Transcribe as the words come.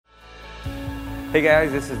Hey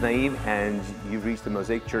guys, this is Naeem, and you've reached the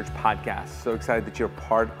Mosaic Church podcast. So excited that you're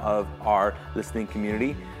part of our listening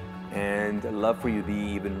community, and I'd love for you to be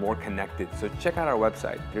even more connected. So check out our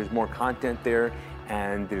website. There's more content there,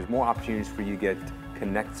 and there's more opportunities for you to get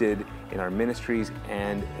connected in our ministries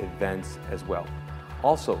and events as well.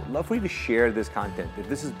 Also, love for you to share this content. If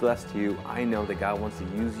this is blessed to you, I know that God wants to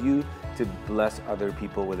use you to bless other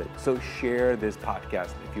people with it. So share this podcast,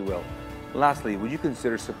 if you will. Lastly, would you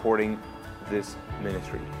consider supporting this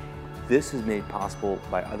ministry? This is made possible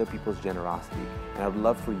by other people's generosity, and I'd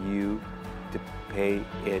love for you to pay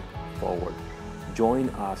it forward. Join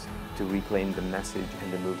us to reclaim the message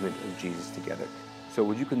and the movement of Jesus together. So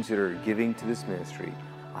would you consider giving to this ministry?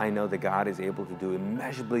 I know that God is able to do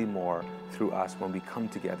immeasurably more through us when we come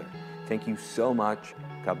together. Thank you so much.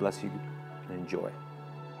 God bless you, and enjoy.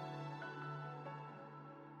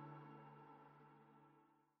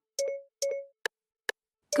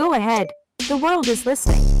 Go ahead. The world is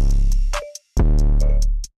listening.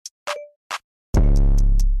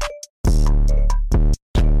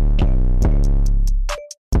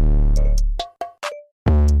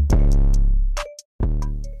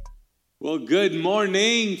 Well, good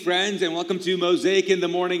morning, friends, and welcome to Mosaic in the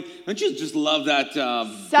Morning. Don't you just love that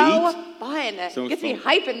beat? Fun. So Gets fun. me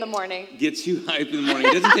hype in the morning. Gets you hype in the morning.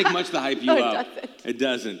 It doesn't take much to hype you No, it up.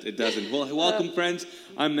 doesn't. It doesn't. Well, welcome, friends.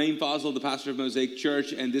 I'm Naeem Fazal, the pastor of Mosaic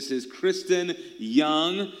Church, and this is Kristen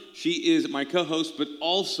Young. She is my co-host, but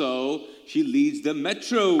also she leads the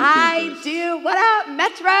Metro campus. I do. What up,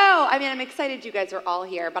 Metro? I mean, I'm excited you guys are all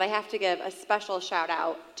here, but I have to give a special shout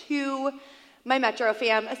out to my Metro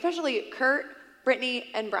fam, especially Kurt,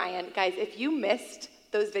 Brittany, and Brian. Guys, if you missed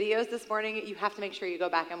those videos this morning, you have to make sure you go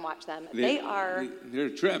back and watch them. They're a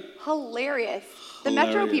trip. Hilarious. The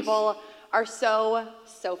Metro people are so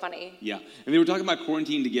funny. Yeah, and they were talking about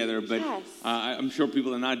quarantine together, but Yes. I'm sure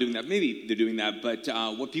people are not doing that. Maybe they're doing that, but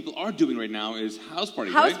what people are doing right now is house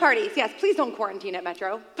parties, House right? parties, yes. Please don't quarantine at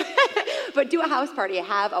Metro. But do a house party.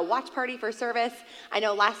 Have a watch party for service. I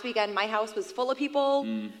know last weekend my house was full of people.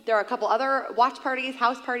 There are a couple other watch parties,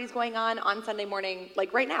 house parties going on Sunday morning,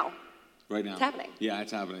 like right now. Right now. It's happening. Yeah,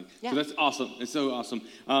 it's happening. Yeah. So that's awesome. It's so awesome.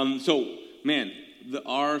 Man,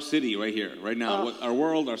 our city right here, right now, our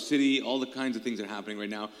world, our city, all the kinds of things that are happening right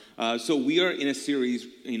now. So we are in a series,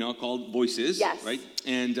 called Voices. Yes. Right?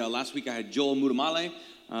 And last week I had Joel Mutamale,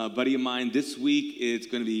 a buddy of mine. This week it's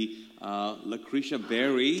going to be Lucretia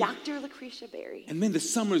Berry. Dr. Lucretia Berry. And man, the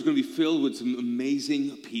summer is going to be filled with some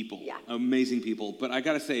amazing people. Yeah. Amazing people. But I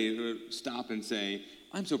got to say, stop and say,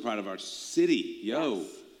 I'm so proud of our city. Yo. Yes.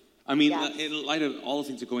 I mean, Yes. in light of all the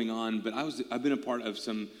things that are going on, but I've been a part of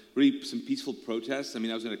some peaceful protests. I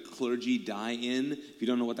mean, I was in a clergy die-in. If you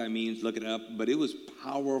don't know what that means, look it up. But it was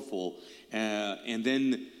powerful. And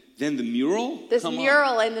then the mural. This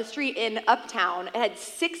mural in the street in Uptown, it had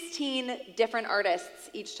 16 different artists.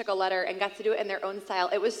 Each took a letter and got to do it in their own style.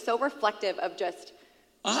 It was so reflective of just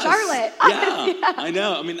us. Charlotte. Yeah, Yeah. I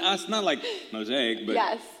know. I mean, us, not like Mosaic, but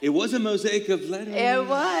Yes. It was a mosaic of letters. It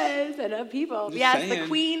was, and of people. Just Yes, saying. the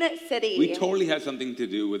Queen City. We totally had something to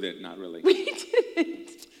do with it. Not really. We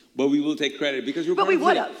didn't. But we will take credit because we're But part we of the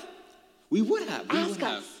would city. have. We would have. We Ask would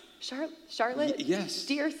have. us. Charlotte? Yes.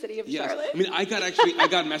 Dear city of Yes. Charlotte. I mean, I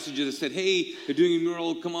got messages that said, "Hey, they're doing a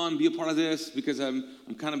mural. Come on, be a part of this," because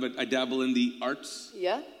I dabble in the arts.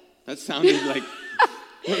 Yeah. That sounded like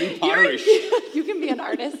very Potterish. You can be an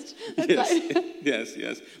artist. That's fine.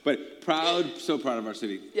 Yes. But so proud of our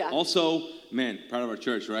city. Yeah. Also, man, proud of our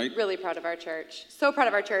church, right? Really proud of our church. So proud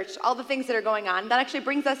of our church. All the things that are going on. That actually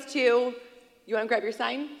brings us to, you want to grab your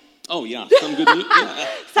sign? Oh, yeah. Some good news. Yeah.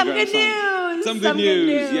 Some good news. Some good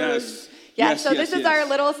news. Yes. Yes, so this is our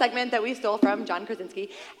little segment that we stole from John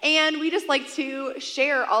Krasinski, and we just like to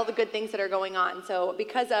share all the good things that are going on. So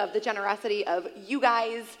because of the generosity of you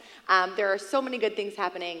guys, there are so many good things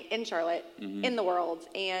happening in Charlotte, in the world,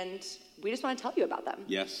 and we just want to tell you about them.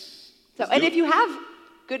 Yes. So, and if you have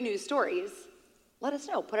good news stories, let us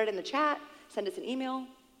know. Put it in the chat, send us an email.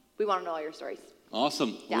 We want to know all your stories.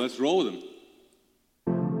 Awesome. Yeah. Well, let's roll with them.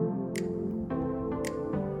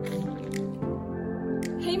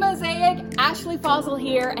 Hey Mosaic, Ashley Fazal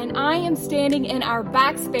here, and I am standing in our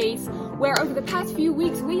backspace where over the past few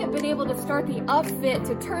weeks we have been able to start the upfit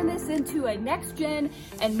to turn this into a next-gen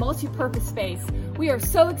and multi-purpose space. We are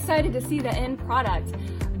so excited to see the end product,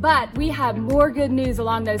 but we have more good news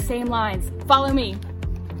along those same lines. Follow me.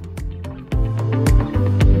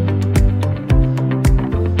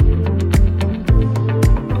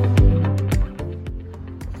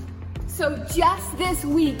 So just this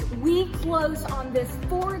week, we be close on this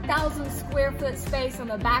 4,000 square foot space on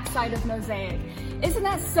the backside of Mosaic. Isn't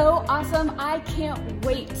that so awesome? I can't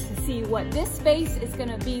wait to see what this space is going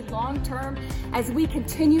to be long term as we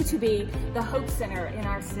continue to be the Hope Center in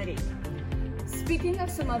our city. Speaking of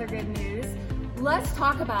some other good news, let's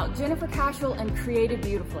talk about Jennifer Cashel and Created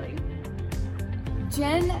Beautifully.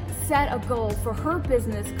 Jen set a goal for her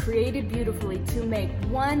business, Created Beautifully, to make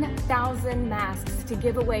 1,000 masks to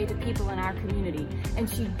give away to people in our community, and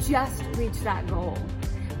she just reached that goal.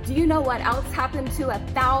 Do you know what else happened to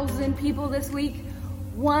 1,000 people this week?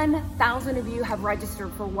 1,000 of you have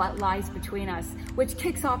registered for What Lies Between Us, which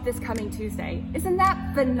kicks off this coming Tuesday. Isn't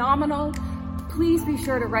that phenomenal? Please be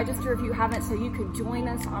sure to register if you haven't so you can join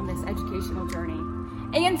us on this educational journey.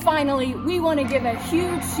 And finally, we want to give a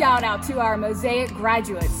huge shout out to our Mosaic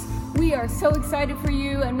graduates. We are so excited for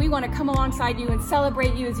you, and we want to come alongside you and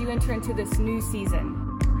celebrate you as you enter into this new season.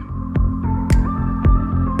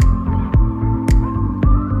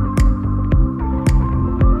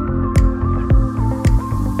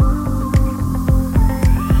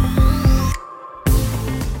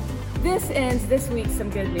 This ends this week's Some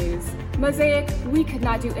Good News. Mosaic, we could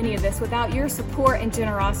not do any of this without your support and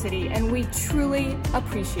generosity, and we truly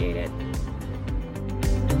appreciate it.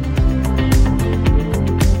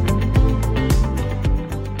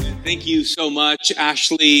 Thank you so much,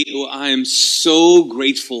 Ashley. I am so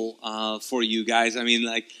grateful for you guys. I mean,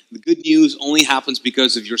 like, the good news only happens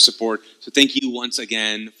because of your support. So thank you once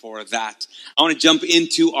again for that. I want to jump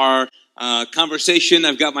into our conversation.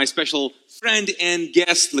 I've got my special friend and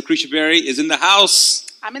guest, Lucretia Berry, is in the house.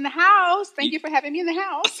 I'm in the house. Thank you for having me in the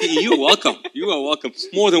house. You're welcome. You are welcome.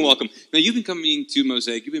 More than welcome. Now, you've been coming to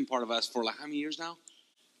Mosaic. You've been part of us for like how many years now?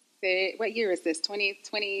 What year is this?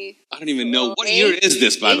 2020? I don't even know. What year is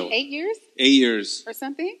this, by the way? 8 years? 8 years. Or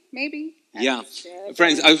something, maybe. Yeah.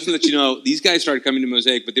 Friends, I was going to let you know, these guys started coming to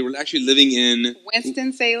Mosaic, but they were actually living in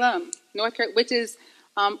Winston-Salem, North Carolina, which is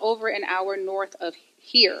over an hour north of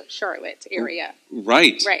here, Charlotte area.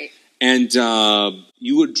 Right. Right. And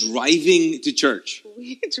you were driving to church.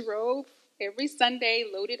 We drove every Sunday,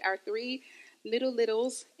 loaded our 3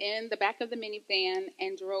 littles in the back of the minivan,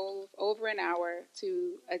 and drove over an hour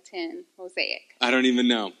to attend Mosaic. I don't even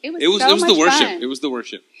know. It was the worship. Fun. It was the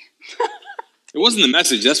worship. It wasn't the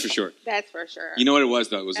message, that's for sure. That's for sure. You know what it was,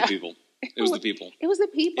 though? It was the people. It was the people. It was the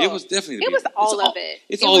people. It was definitely the people. It was all of it.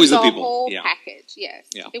 It's always the people. The whole yeah. package, yes.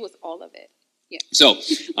 Yeah. It was all of it. Yeah.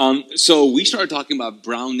 So we started talking about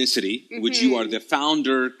Brownicity, which you are the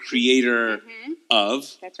founder, creator of.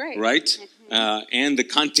 That's right. Right? And the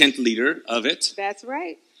content leader of it. That's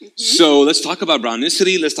right. So let's talk about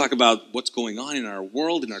Brownicity. Let's talk about what's going on in our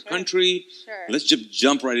world, in our country. Sure. Let's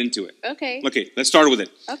jump right into it. Okay. Okay, let's start with it.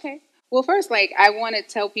 Okay. Well, first, I want to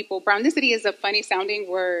tell people Brownicity is a funny sounding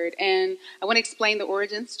word, and I want to explain the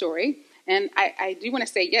origin story. And I do want to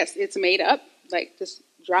say, yes, it's made up, just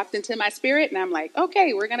dropped into my spirit, and I'm like,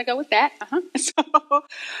 okay, we're going to go with that. So,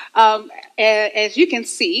 as you can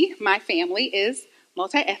see, my family is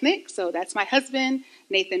multi-ethnic. So that's my husband,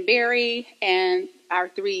 Nathan Berry, and our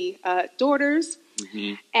 3 daughters.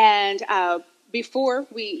 And before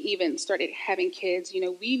we even started having kids,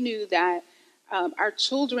 we knew that our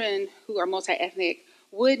children who are multi-ethnic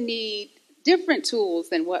would need different tools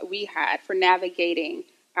than what we had for navigating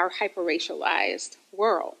our hyper-racialized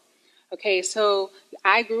world. Okay, so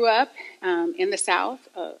I grew up in the South,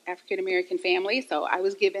 African-American family, so I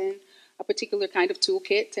was given a particular kind of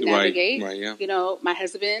toolkit to navigate. Right, yeah. My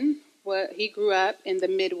husband, he grew up in the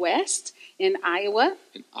Midwest, in Iowa.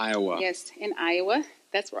 In Iowa. Yes, in Iowa.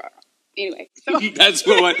 That's where, anyway. So. That's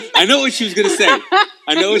what I know what she was going to say.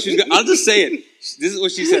 I'll just say it. This is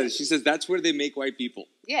what she says. She says, that's where they make white people.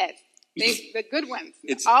 Yes. The good ones.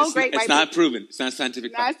 It's great white people. It's not proven. It's not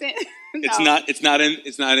scientific fact. No. It's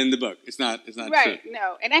not in the book. It's not right, true.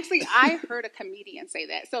 No. And actually, I heard a comedian say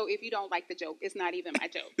that. So if you don't like the joke, it's not even my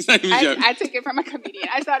joke. It's not even a joke. I took it from a comedian.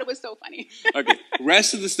 I thought it was so funny. Okay.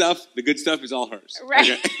 Rest of the stuff, the good stuff, is all hers.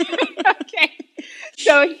 Right. Okay.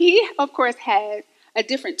 So he, of course, had a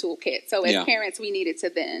different toolkit. So as parents, we needed to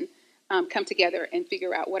then come together and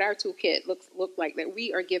figure out what our toolkit look like that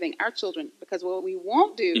we are giving our children. Because what we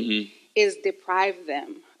won't do is deprive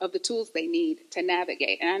them of the tools they need to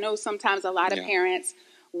navigate. And I know sometimes a lot of parents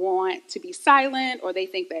want to be silent, or they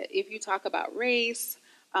think that if you talk about race,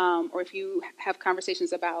 or if you have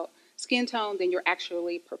conversations about skin tone, then you're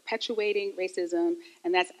actually perpetuating racism,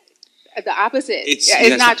 and that's the opposite.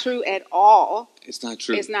 It's not true at all. It's not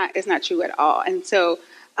true. It's not true at all. And so,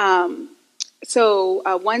 one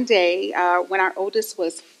day when our oldest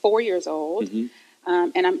was 4 years old, and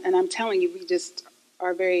I'm telling you, we just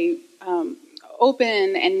are very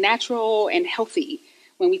open and natural and healthy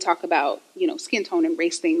when we talk about, skin tone and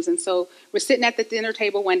race things. And so we're sitting at the dinner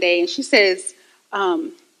table one day, and she says,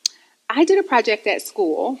 I did a project at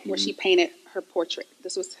school where she painted her portrait.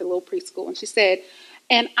 This was her little preschool. And she said,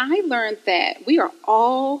 and I learned that we are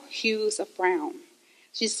all hues of brown.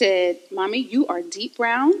 She said, Mommy, you are deep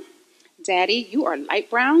brown. Daddy, you are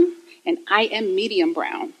light brown. And I am medium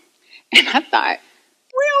brown. And I thought,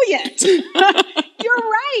 brilliant. You're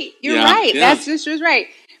right. You're right. Yeah. That's just right.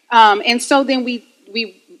 And so then we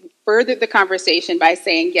furthered the conversation by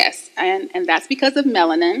saying, yes, and that's because of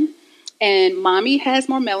melanin. And Mommy has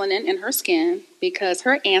more melanin in her skin because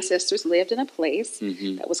her ancestors lived in a place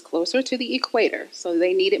that was closer to the equator. So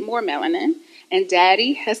they needed more melanin. And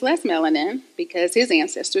Daddy has less melanin because his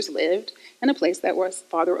ancestors lived in a place that was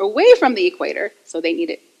farther away from the equator. So they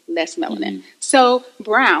needed less melanin. So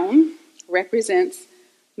brown represents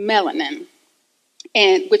melanin,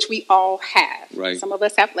 and which we all have. Right. Some of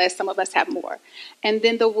us have less, some of us have more. And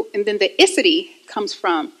then the icity comes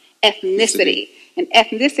from ethnicity. And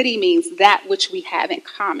ethnicity means that which we have in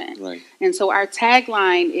common. Right. And so our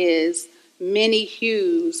tagline is many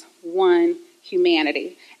hues, one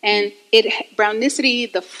humanity. And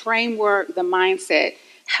brownicity, the framework, the mindset,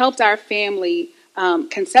 helped our family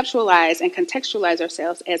conceptualize and contextualize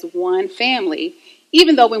ourselves as one family,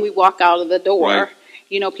 even though when we walk out of the door,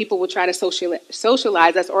 people will try to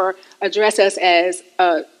socialize us or address us as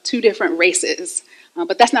two different races.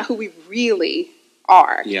 But that's not who we really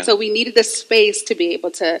are. Yeah. So we needed the space to be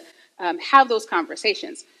able to have those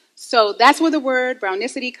conversations. So that's where the word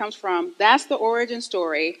brownicity comes from. That's the origin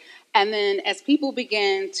story. And then as people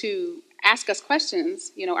began to ask us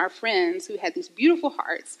questions, our friends who had these beautiful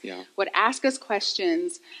hearts would ask us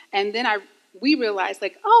questions. And then we realized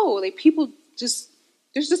people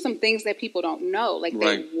there's just some things that people don't know.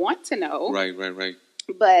 They want to know. Right.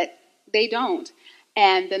 But they don't.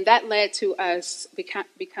 And then that led to us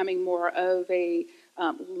becoming more of a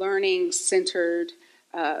learning-centered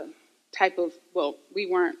type of, we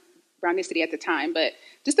weren't brownicity at the time, but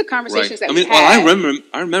just the conversations that we had.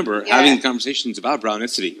 I remember having conversations about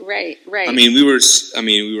brownicity. Right.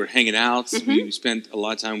 We were hanging out. We spent a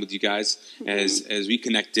lot of time with you guys as we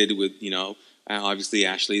connected with, obviously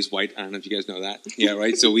Ashley's white. I don't know if you guys know that. Yeah,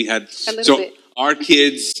 right. So we had bit. Our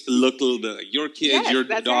kids looked a little bit like your kids, Yes, your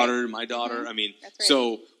that's daughter, right. my daughter. That's right.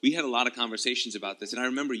 So we had a lot of conversations about this, and I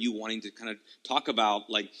remember you wanting to kind of talk about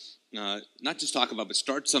not just talk about, but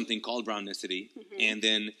start something called brownicity, and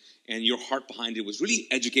your heart behind it was really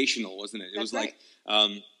educational, wasn't it? It was right.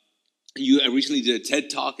 You recently did a TED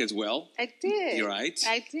Talk as well. I did. You're right.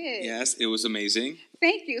 I did. Yes, it was amazing.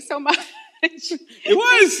 Thank you so much. It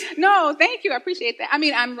was. No, thank you. I appreciate that. I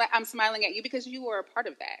mean, I'm smiling at you because you were a part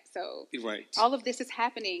of that. So right. All of this is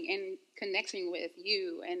happening in connection with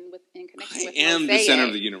you and in connection with I am Mosaic. the center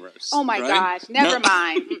of the universe. Oh my right? gosh! Never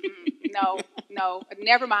mind. No,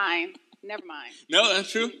 never mind. No,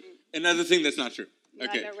 that's true. Another thing that's not true.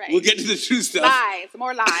 Okay, right. We'll get to the true stuff. Lies,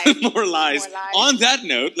 more lies. More lies. On that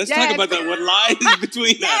note, let's talk about that. What lies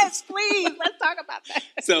between us? Yes, please. Let's talk about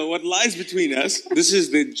that. So, what lies between us? This is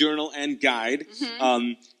the journal and guide.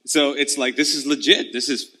 So it's this is legit.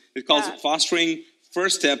 It's called Fostering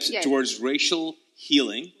First Steps Towards Racial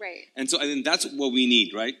Healing. Right. And so I think that's what we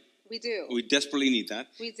need, right? We do. We desperately need that.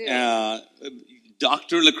 We do.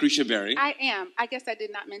 Dr. Lucretia Berry. I am. I guess I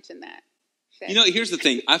did not mention that. Here's the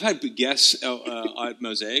thing. I've had guests at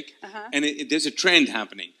Mosaic, and there's a trend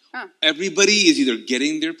happening. Everybody is either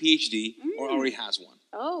getting their PhD or already has one.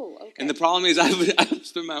 Oh, okay. And the problem is I've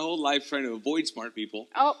spent my whole life trying to avoid smart people.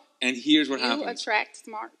 Oh. And here's what happens. You attract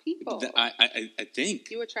smart people. I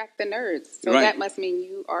think. You attract the nerds. So right. That must mean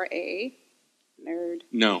you are a nerd.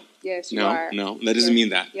 No. Yes, you are. No, that doesn't mean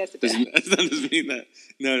that. Yes, it does. That doesn't mean that.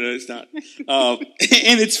 No, it's not.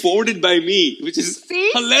 And it's forwarded by me, which is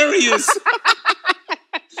hilarious.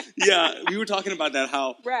 Yeah, we were talking about that.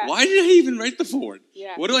 Why did I even write the forward?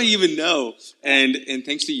 Yeah. What do I even know? And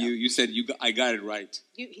thanks to you said I got it right.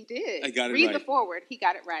 He did. I got it right. Read the forward. He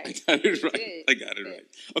got it right. I got it right. I got it right.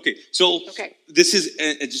 Okay, so this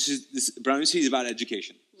is brownicity is about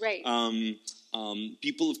education. Right.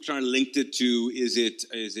 People have tried to link it to is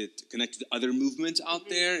it connected to other movements out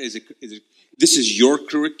there? Is it this is your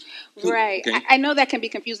curriculum? Right. Okay. I know that can be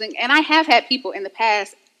confusing, and I have had people in the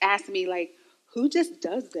past ask me who just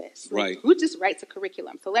does this? Right. Who just writes a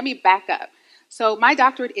curriculum? So let me back up. So my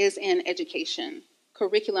doctorate is in education,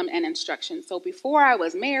 curriculum, and instruction. So before I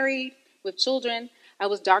was married with children, I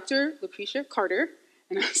was Dr. Lucretia Carter,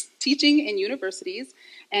 and I was teaching in universities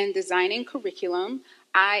and designing curriculum.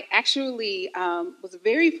 I actually was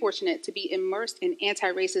very fortunate to be immersed in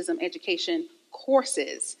anti-racism education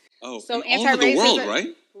courses. Oh, so all over the world,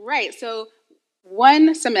 right? Right. So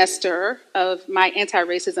one semester of my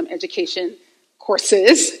anti-racism education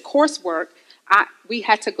coursework, we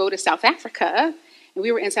had to go to South Africa. And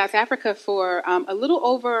we were in South Africa for a little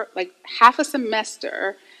over like half a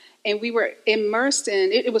semester. And we were immersed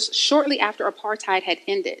in, it was shortly after apartheid had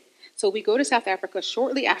ended. So we go to South Africa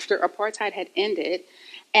shortly after apartheid had ended.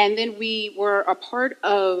 And then we were a part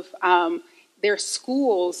of their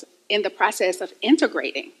schools in the process of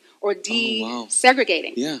integrating or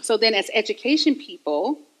desegregating. Yeah. So then as education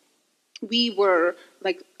people, we were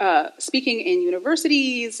like speaking in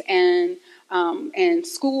universities and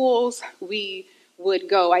schools. We would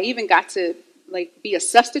go. I even got to like be a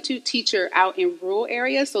substitute teacher out in rural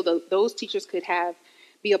areas, so those teachers could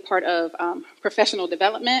be a part of professional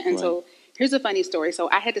development. And so here's a funny story. So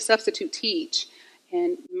I had to substitute teach,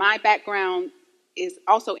 and my background is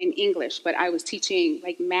also in English, but I was teaching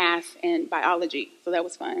like math and biology, so that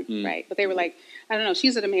was fun, right? But they were like, I don't know,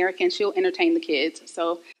 she's an American, she'll entertain the kids.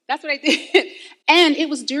 So that's what I did. And it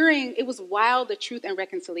was while the Truth and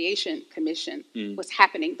Reconciliation Commission was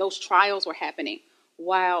happening. Those trials were happening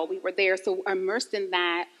while we were there. So immersed in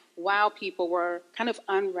that, while people were kind of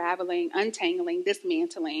unraveling, untangling,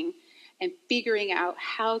 dismantling, and figuring out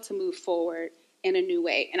how to move forward in a new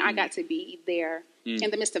way. And I got to be there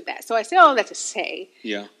in the midst of that. So I say all that to say,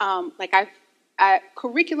 like I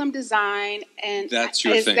curriculum design, and that's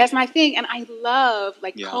your thing. That's my thing. And I love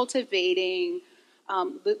like cultivating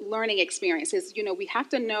the learning experiences. You know, we have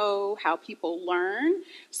to know how people learn.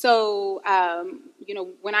 So, you know,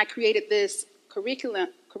 when I created this curriculum,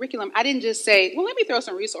 I didn't just say, well, let me throw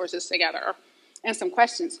some resources together and some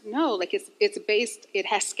questions. No, like it's based, it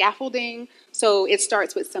has scaffolding. So it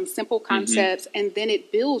starts with some simple concepts and then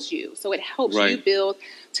it builds you. So it helps you build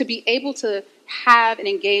to be able to have and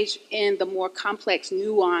engage in the more complex,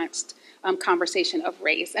 nuanced conversation of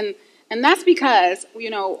race. And that's because, you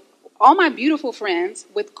know, all my beautiful friends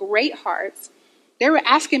with great hearts, they were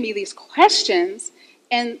asking me these questions.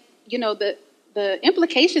 And, you know, the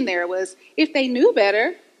implication there was if they knew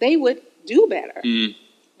better, they would do better.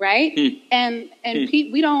 Right? And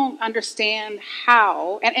we don't understand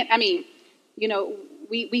how. And I mean, you know,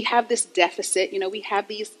 we have this deficit, you know, we have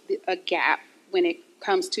a gap when it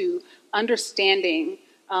comes to understanding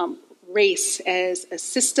race as a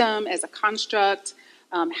system, as a construct,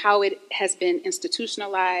 how it has been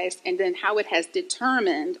institutionalized, and then how it has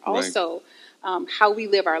determined also how we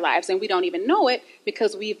live our lives. And we don't even know it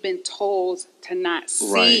because we've been told to not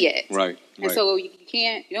see it. And so you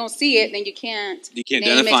don't see it, then you can't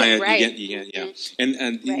identify it. Right. You can't,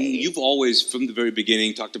 And you've always, from the very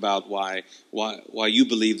beginning, talked about why you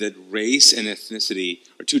believe that race and ethnicity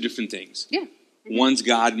are two different things. Yeah. One's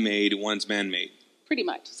God-made, one's man-made. Pretty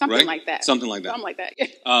much. Something like that. Something like that.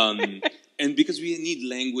 And because we need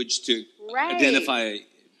language to identify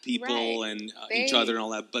people and each other and all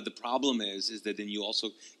that. But the problem is that then you also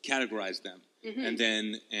categorize them. And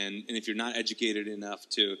then, and if you're not educated enough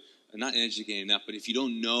but if you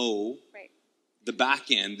don't know the back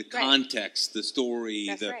end, the context, the story,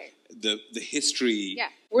 the history. Yeah,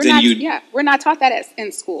 we're not taught that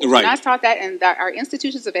in school. We're not taught that in our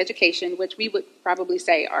institutions of education, which we would probably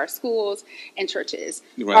say are schools and churches.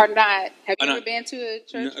 Are not. Have you ever been to a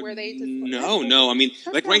church where they just? No. I mean,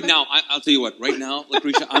 like right now, I'll tell you what. Right now,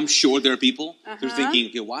 Lucretia, I'm sure there are people who are thinking,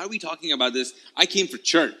 okay, why are we talking about this? I came for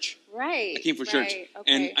church. Right. I came for church. Okay.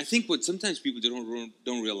 And I think what sometimes people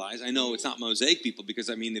don't realize, I know it's not Mosaic people, because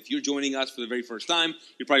I mean, if you're joining us for the very first time,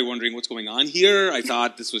 you're probably wondering what's going on here. I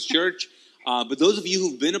thought this was church. But those of you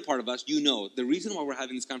who've been a part of us, you know, the reason why we're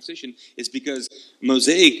having this conversation is because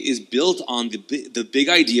Mosaic is built on the big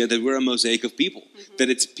idea that we're a mosaic of people, that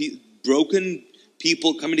it's broken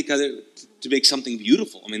people coming together to make something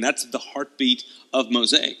beautiful. I mean, that's the heartbeat of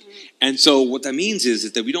Mosaic. And so what that means is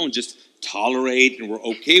that we don't just tolerate and we're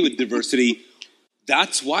okay with diversity.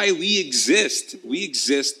 That's why we exist. We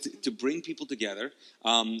exist to bring people together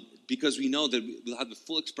because we know that we'll have the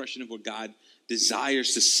full expression of what God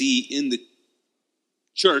desires to see in the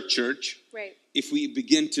church. If we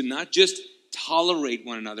begin to not just tolerate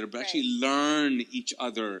one another, but actually learn each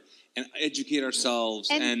other and educate ourselves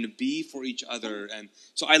and be for each other. And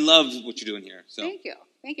so I love what you're doing here. So Thank you.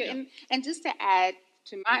 Yeah. And just to add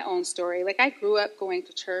to my own story, like I grew up going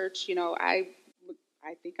to church. You know, I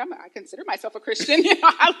think I consider myself a Christian. You know,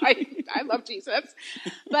 I love Jesus.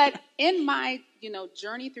 But in my, you know,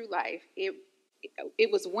 journey through life,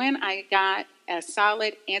 it was when I got a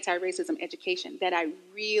solid anti-racism education that I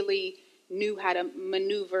really knew how to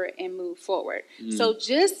maneuver and move forward. So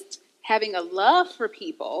just having a love for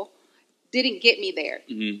people didn't get me there.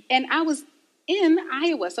 And I was in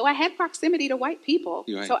Iowa, so I had proximity to white people.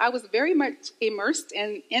 So I was very much immersed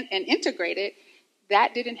and integrated.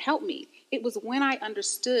 that didn't help me. It was when I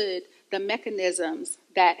understood the mechanisms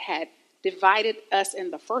that had divided us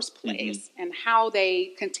in the first place and how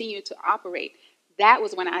they continue to operate. That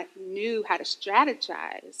was when I knew how to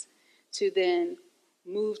strategize to then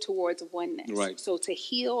move towards oneness. Right. So to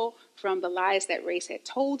heal from the lies that race had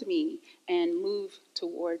told me and move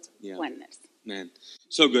towards oneness. Man,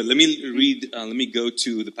 so good. Let me read, let me go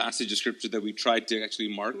to the passage of scripture that we tried to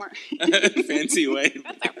actually mark. Fancy way.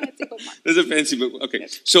 That's our fancy bookmark. There's a fancy book. Okay,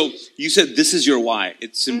 so you said this is your why.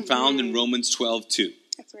 It's found in Romans 12:2.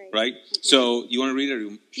 That's right. Right? So you want to read it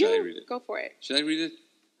or should I read it? Go for it. Should I read it?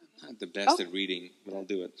 I'm not the best at reading, but I'll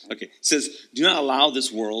do it. Okay. It says, do not allow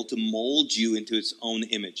this world to mold you into its own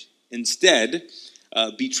image. Instead,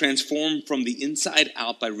 be transformed from the inside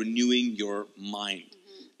out by renewing your mind.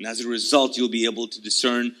 And as a result, you'll be able to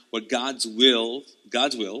discern what God's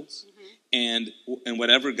wills, and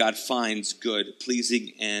whatever God finds good,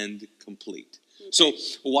 pleasing, and complete. Okay. So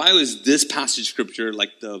why was this passage of scripture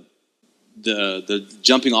like the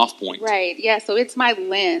jumping off point? Right. Yeah. So it's my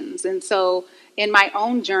lens, and so in my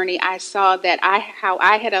own journey, I saw that how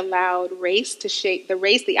I had allowed race to shape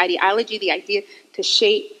the ideology, the idea to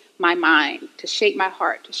shape my mind, to shape my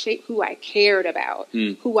heart, to shape who I cared about,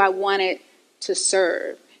 who I wanted to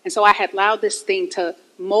serve. And so I had allowed this thing to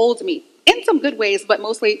mold me in some good ways, but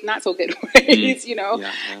mostly not so good ways, you know.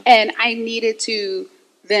 Yeah. And I needed to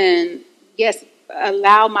then,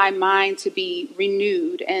 allow my mind to be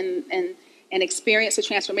renewed and experience a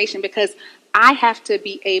transformation, because I have to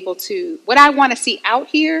be able to, what I want to see out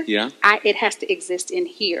here, it has to exist in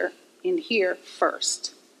here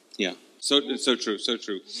first. Yeah. So true.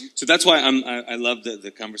 So that's why I love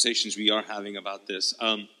the conversations we are having about this.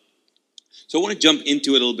 So I want to jump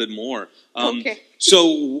into it a little bit more. Okay.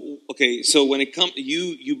 So when it comes,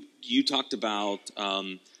 you talked about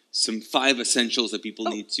some 5 essentials that people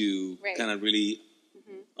need to kind of really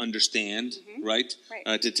understand, right?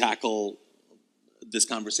 To tackle this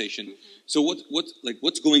conversation. So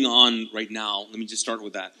what's going on right now? Let me just start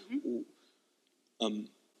with that.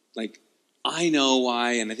 I know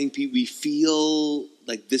why, and I think we feel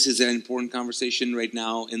like this is an important conversation right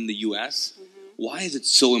now in the U.S. Why is it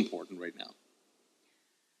so important right now?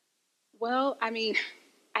 Well, I mean,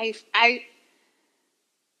 I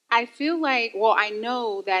feel like, I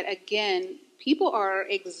know that, again, people are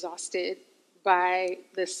exhausted by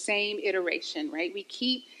the same iteration, right? We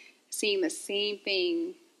keep seeing the same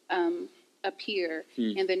thing appear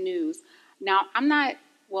in the news. Now,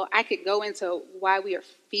 I could go into why we are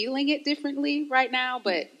feeling it differently right now,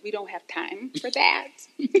 but we don't have time for that.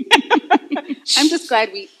 I'm just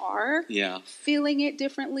glad we are feeling it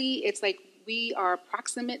differently. It's like we are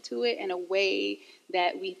proximate to it in a way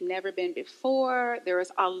that we've never been before. There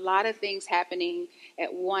is a lot of things happening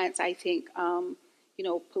at once, I think,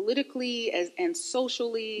 politically and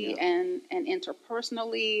socially and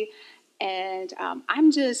interpersonally. And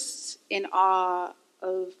I'm just in awe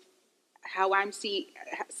of how I'm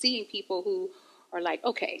seeing people who are like,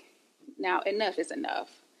 okay, now enough is enough.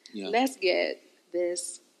 Yeah. Let's get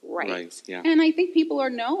this right. Yeah. And I think people are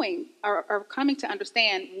coming to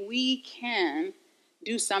understand we can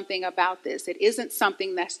do something about this. It isn't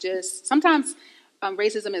something that's just, sometimes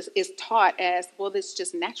racism is taught as, well, it's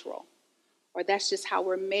just natural, or that's just how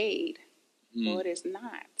we're made. Well, it is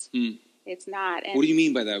not. It's not. And what do you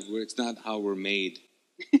mean by that? It's not how we're made.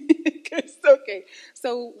 Okay,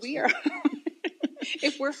 so we are.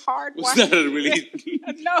 If we're hardwired, was that a really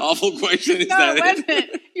awful question? No, it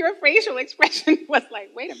wasn't. Your facial expression was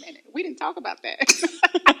like, "Wait a minute, we didn't talk about that."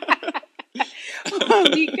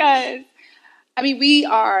 Because, I mean, we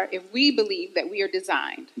are. If we believe that we are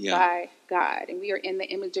designed by God and we are in the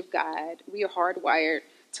image of God, we are hardwired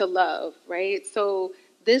to love, right? So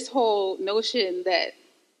this whole notion that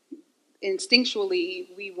instinctually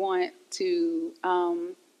we want to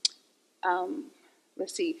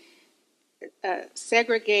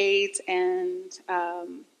segregate and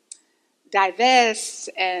divest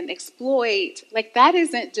and exploit, like that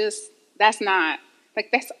isn't just, that's not,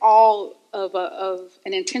 like that's all of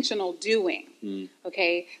an intentional doing.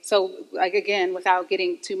 Okay, so like again, without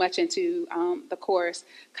getting too much into the course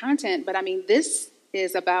content, but I mean this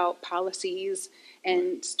is about policies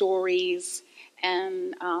and stories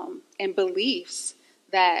and beliefs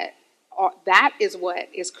that is what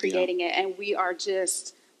is creating it, and we are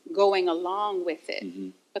just going along with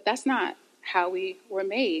it. But that's not how we were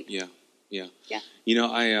made. Yeah. Yeah. You know,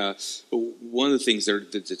 one of the things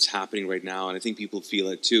that's happening right now, and I think people feel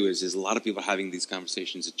it too, is a lot of people are having these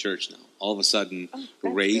conversations at church now. All of a sudden,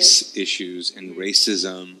 race issues and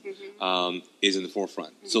racism is in the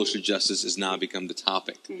forefront. Social justice has now become the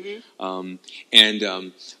topic. I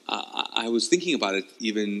was thinking about it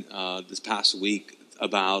even this past week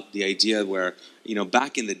about the idea where, you know,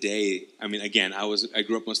 back in the day, I mean, again, I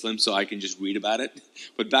grew up Muslim, so I can just read about it.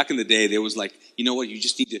 But back in the day, there was like, you know what, you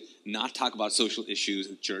just need to not talk about social issues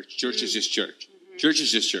in church. Church is just church. Church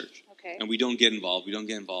is just church. Okay. And we don't get involved.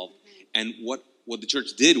 And what the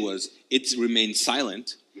church did was it remained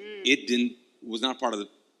silent. It was not part of the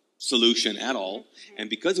solution at all. And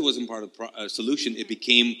because it wasn't part of the solution, it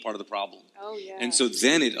became part of the problem. Oh, yeah. And so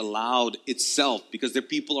then it allowed itself, because their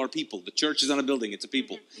people are people. The church is not a building, it's a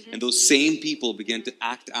people. And those same people began to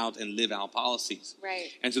act out and live out policies. Right.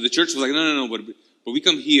 And so the church was like, no, but we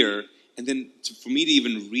come here, and then for me to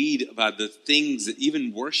even read about the things that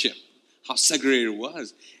even worship, how segregated it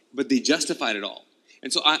was, but they justified it all.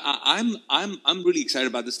 And so I'm really excited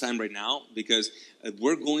about this time right now, because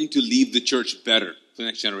we're going to leave the church better for the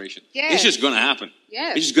next generation. Yes. It's just going to happen.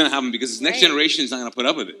 Yes. It's just going to happen because this next generation is not going to put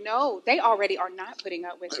up with it. No, they already are not putting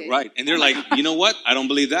up with it. Right. And they're like, you know what? I don't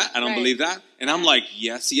believe that. I don't believe that. And I'm like,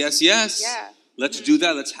 yes. Yeah. Let's do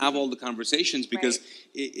that. Let's have all the conversations, because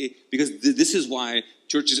this is why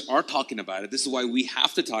churches are talking about it. This is why we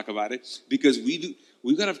have to talk about it, because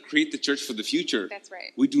we've got to create the church for the future. That's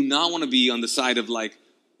right. We do not want to be on the side of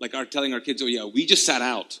telling our kids, oh yeah, we just sat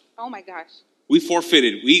out. Oh my gosh. We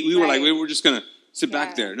forfeited. We were like, we're just going to sit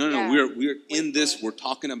back there. No, Yeah. we're in this. We're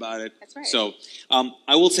talking about it. That's right. So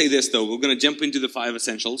I will say this, though. We're going to jump into the 5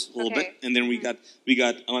 essentials a little bit. And then we got,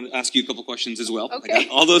 I want to ask you a couple questions as well. Okay. I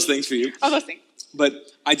got all those things for you. All those things. But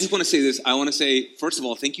I just want to say this. I want to say, first of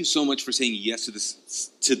all, thank you so much for saying yes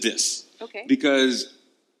to this. Okay. Because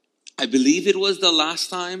I believe it was the last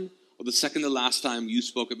time, or the second to last time, you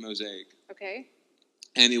spoke at Mosaic. Okay.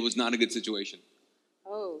 And it was not a good situation.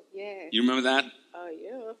 Oh, yeah. You remember that? Oh,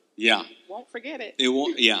 yeah. Yeah. Won't forget it. It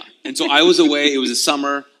won't. Yeah. And so I was away. It was a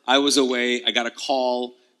summer. I was away. I got a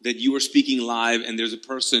call that you were speaking live, and there's a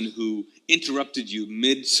person who interrupted you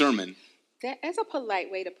mid-sermon. That's a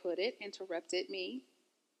polite way to put it. Interrupted me.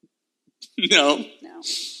 No.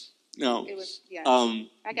 It was, yeah.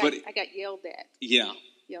 I got yelled at. Yeah.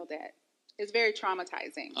 Yelled at. It's very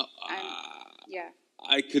traumatizing. Yeah.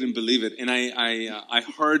 I couldn't believe it, and I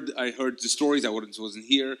heard the stories. I wasn't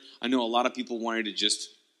here. I know a lot of people wanted to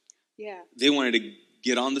they wanted to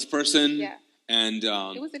get on this person. Yeah. And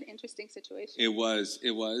it was an interesting situation. It was.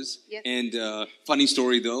 Yes. And funny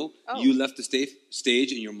story though, you left the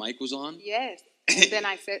stage and your mic was on. Yes. And then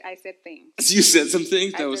I said things. You said some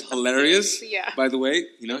things that was hilarious. Yeah. by the way,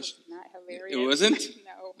 It was not hilarious. It wasn't.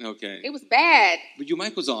 No. Okay. It was bad. But your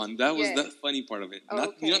mic was on. That was the funny part of it. Oh, Not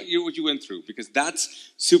okay. what you went through, because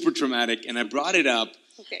that's super traumatic. And I brought it up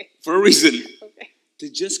for a reason. Okay. To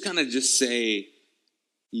just kind of just say,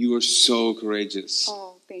 you are so courageous.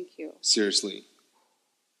 Oh, thank you. Seriously.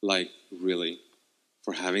 Like, really.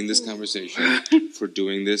 For having this conversation, for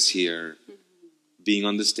doing this here, being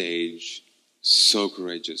on the stage, so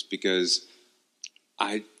courageous. Because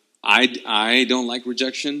I don't like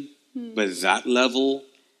rejection, but that level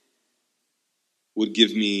would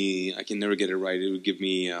give me, I can never get it right, it would give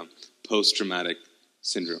me post-traumatic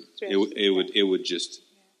syndrome. It would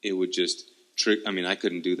just trick, I mean, I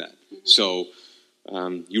couldn't do that. So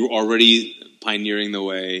you were already pioneering the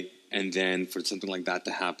way, and then for something like that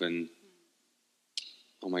to happen,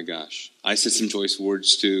 oh my gosh. I said some choice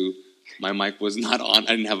words too. My mic was not on.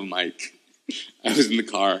 I didn't have a mic. I was in the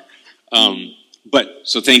car.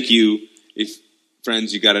 So thank you.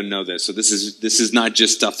 Friends, you got to know this. So this is not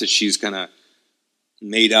just stuff that she's kind of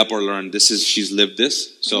made up or learned. She's lived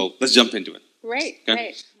this. So let's jump into it. Right.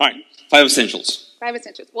 Okay? All right. 5 essentials. 5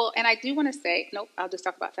 essentials. Well, and I do want to say, I'll just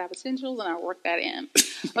talk about 5 essentials and I'll work that in.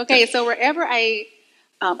 Okay, so wherever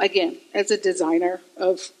again, as a designer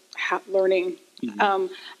of learning,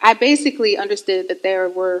 I basically understood that there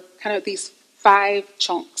were kind of these 5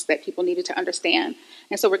 chunks that people needed to understand.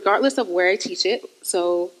 And so regardless of where I teach it,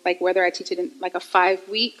 so like whether I teach it in like a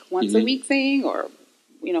 5-week, once a week thing, or,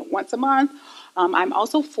 once a month, I'm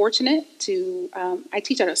also fortunate to, I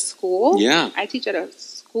teach at a school. Yeah. I teach at a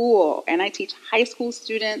school, and I teach high school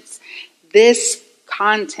students this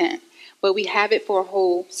content, but we have it for a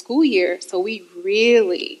whole school year, so we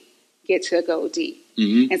really get to go deep.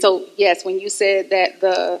 And so, yes, when you said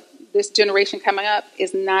that this generation coming up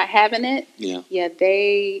is not having it,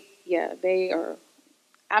 they are.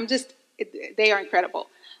 They are incredible,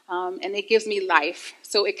 and it gives me life.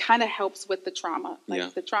 So it kind of helps with the trauma,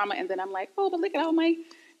 the trauma, and then I'm like, oh, but look at all my,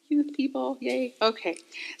 youth people, yay. Okay.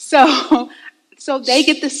 So they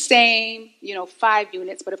get the same, 5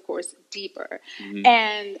 units, but of course deeper. Mm-hmm.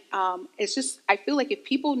 And it's just, I feel like if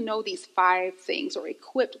people know these 5 things or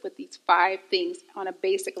equipped with these 5 things on a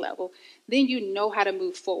basic level, then you know how to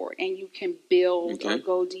move forward and you can build or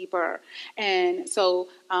go deeper. And so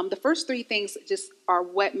the first 3 things just are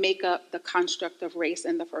what make up the construct of race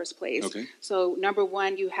in the first place. Okay. So number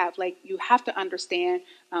 1, you have to understand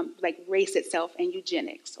race itself and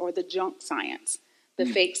eugenics, or the junk science. The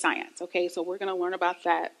fake science, okay? So we're going to learn about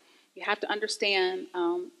that. You have to understand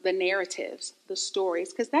the narratives, the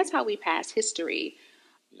stories, because that's how we pass history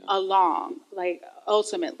along,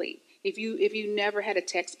 ultimately. If you never had a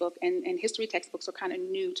textbook, and history textbooks are kind of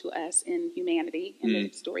new to us in humanity, in the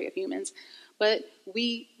story of humans, but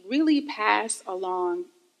we really pass along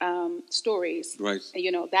stories. Right.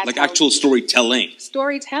 That's actual storytelling.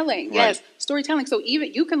 Storytelling, right. Yes. Storytelling. So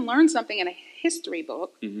even you can learn something in a history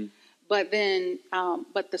book, but then,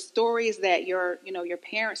 but the stories that your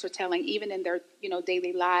parents are telling, even in their,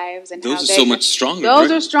 daily lives, and those are so much stronger.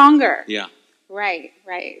 Those are stronger. Yeah. Right.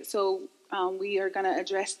 So we are going to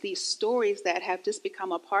address these stories that have just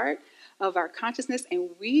become a part of our consciousness, and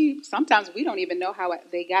sometimes we don't even know how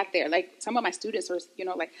they got there. Like some of my students are,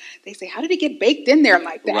 they say, how did it get baked in there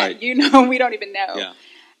like that? Right. We don't even know. Yeah.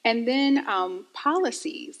 And then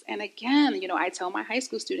policies, and again, I tell my high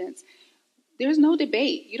school students, there's no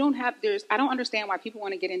debate. I don't understand why people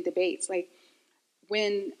want to get in debates. Like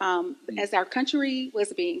when, as our country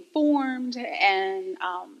was being formed, and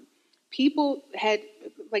people had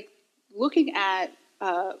looking at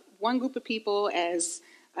one group of people as,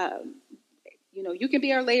 you can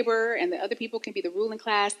be our labor and the other people can be the ruling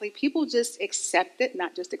class. Like people just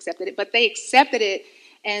not just accepted it, but they accepted it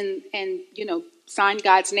and signed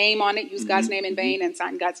God's name on it, used God's name in vain and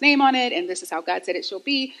signed God's name on it, and this is how God said it shall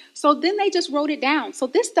be. So then they just wrote it down. So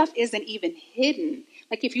this stuff isn't even hidden.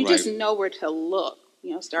 Like if you just know where to look,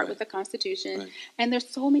 start with the Constitution, and there's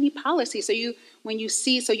so many policies. So you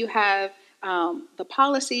have the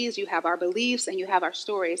policies, you have our beliefs, and you have our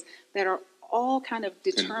stories that are all kind of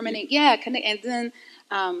determining, and then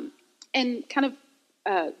and kind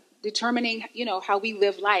of determining, how we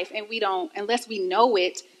live life, and we don't, unless we know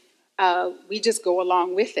it, we just go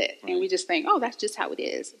along with it, and we just think, oh, that's just how it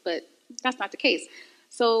is, but that's not the case.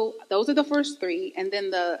 So those are the first 3, and then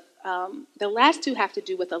the last 2 have to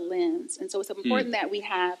do with a lens, and so it's important that we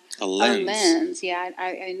have a lens. Yeah,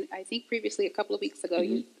 I think previously, a couple of weeks ago,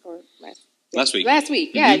 last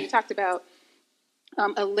week, yeah, you talked about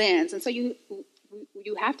a lens, and so you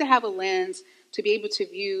have to have a lens to be able to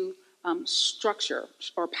view structure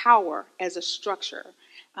or power as a structure.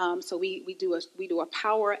 So we do a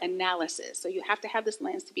power analysis. So you have to have this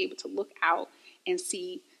lens to be able to look out and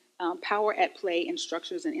see power at play in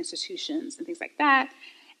structures and institutions and things like that.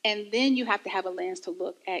 And then you have to have a lens to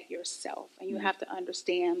look at yourself, and you have to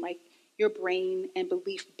understand your brain and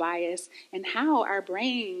belief bias and how our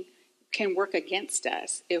brain can work against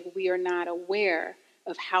us if we are not aware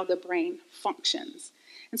of how the brain functions.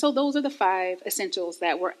 And so those are the 5 essentials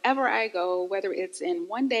that wherever I go, whether it's in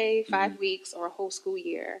one day, 5 weeks, or a whole school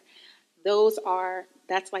year,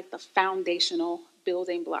 that's like the foundational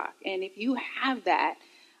building block. And if you have that,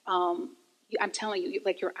 I'm telling you,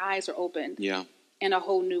 your eyes are opened in a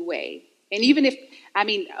whole new way. And even if,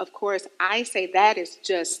 of course, I say that is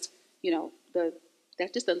just,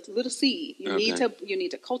 that's just a little seed. You need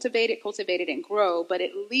to cultivate it and grow. But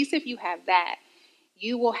at least if you have that,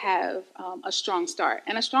 you will have a strong start.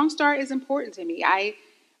 And a strong start is important to me. I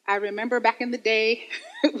remember back in the day,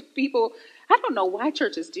 people, I don't know why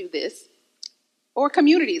churches do this, or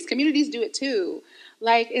communities do it too.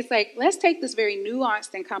 Let's take this very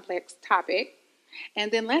nuanced and complex topic,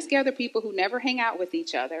 and then let's gather people who never hang out with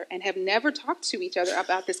each other and have never talked to each other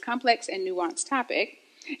about this complex and nuanced topic,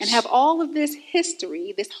 and have all of this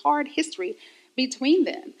history, this hard history, between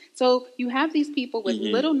them. So you have these people with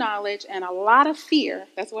little knowledge and a lot of fear.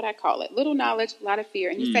 That's what I call it. Little knowledge, a lot of fear.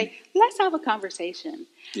 And you say, let's have a conversation.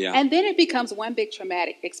 Yeah. And then it becomes one big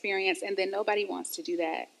traumatic experience, and then nobody wants to do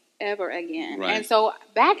that ever again. Right. And so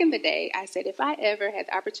back in the day, I said, if I ever had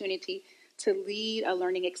the opportunity to lead a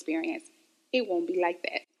learning experience, it won't be like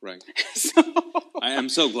that. Right. I am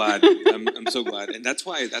so glad. I'm so glad. And that's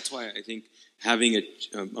why I think having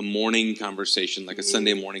a morning conversation, like a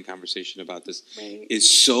Sunday morning conversation about this, is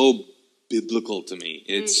so biblical to me.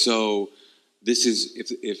 It's so, this is,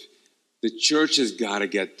 if the church has got to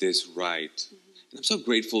get this right. And I'm so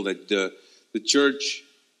grateful that the church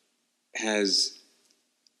has,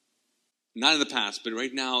 not in the past, but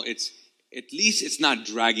right now, at least it's not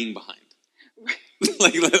dragging behind.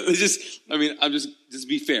 Like, let's just, just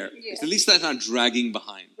be fair. Yeah. It's at least that's not dragging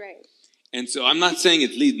behind. Right. And so I'm not saying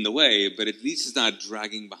it's leading the way, but at least it's not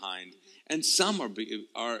dragging behind. And some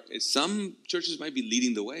some churches might be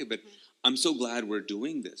leading the way, but I'm so glad we're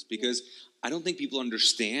doing this because I don't think people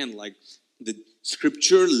understand, like, the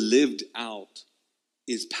Scripture lived out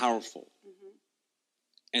is powerful.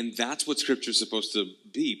 And that's what Scripture is supposed to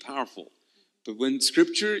be, powerful. But when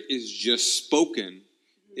Scripture is just spoken,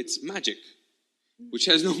 it's magic, which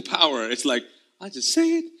has no power. It's like, I just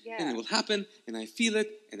say it, and it will happen, and I feel it,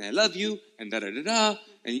 and I love you, and da-da-da-da.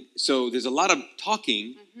 And so there's a lot of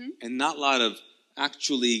talking and not a lot of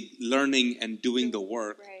actually learning and doing the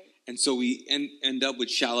work. Right. And so we end up with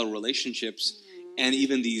shallow relationships and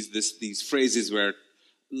even these phrases where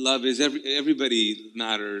love is everybody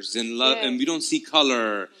matters, and love, and we don't see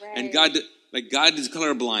color, and God is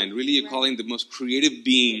colorblind. Really, you're calling the most creative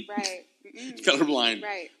being colorblind.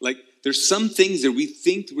 Right. Like, there's some things that we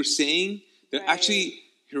think we're saying they're actually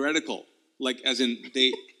heretical. Like, as in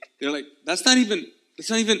they're like, that's not even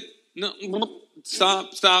no,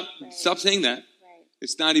 stop saying that. Right.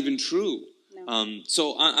 It's not even true. No.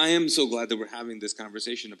 So I am so glad that we're having this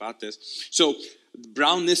conversation about this. So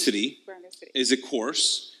Brownicity is a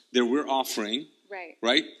course that we're offering.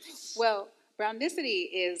 Right? Well, Brownicity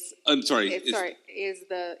is is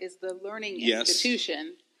the learning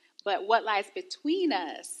institution, but what lies between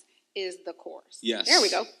us is the course. Yes. There we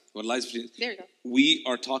go. What lies between? There you go. We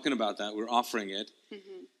are talking about that. We're offering it.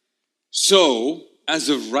 So, as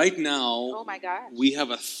of right now, oh my gosh, we have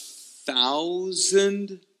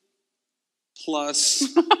 1,000+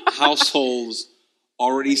 households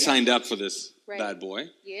already signed up for this bad boy.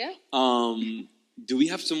 Yeah. Do we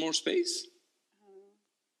have some more space?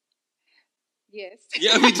 Yes.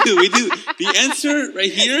 Yeah, we do. We do. The answer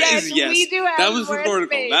right here is yes. We do have that was more rhetorical.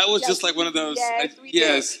 space. That was just like one of those. Yes, we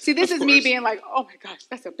yes. do. See, this is me being like, oh my gosh,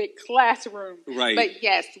 that's a big classroom. Right. But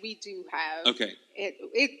yes, we do have. Okay.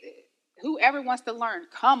 Whoever wants to learn,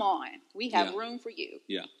 come on. We have room for you.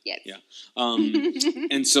 Yeah. Yes. Yeah.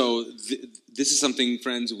 And so this is something,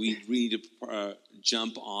 friends, we really need to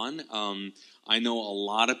jump on. I know a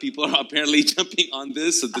lot of people are apparently jumping on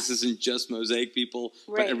this, so this isn't just Mosaic people,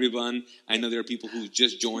 but everyone. I know there are people who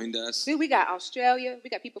just joined us. Dude, we got Australia.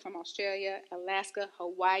 We got people from Australia, Alaska,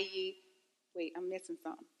 Hawaii. Wait, I'm missing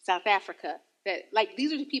something. South Africa.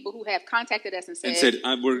 These are the people who have contacted us and said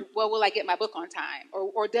well, will I get my book on time?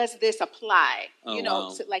 Or does this apply?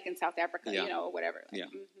 Wow. Like in South Africa, or whatever. Yeah.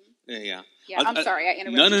 Yeah, I'm sorry, I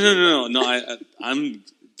interrupted No. I'm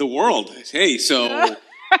the world. Hey, so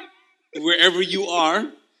wherever you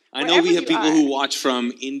are, I know we have people who watch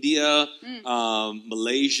from India,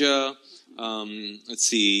 Malaysia, let's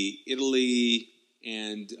see, Italy,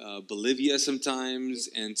 and Bolivia sometimes,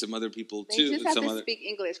 and some other people too. They just have to speak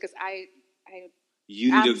English because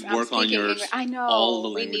you need to work on your English. I know. All the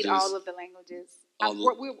we languages. need all of the languages. I'm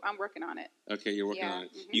working on it. Okay, you're working on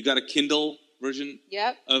it. You got a Kindle version?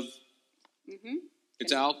 Yep. Of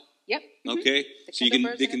it's out? Yep. Okay. So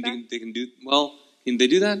they can do well. Can they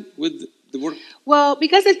do that with the work? Well,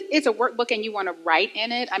 because it's a workbook and you want to write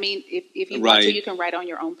in it. I mean, if you want to, you can write on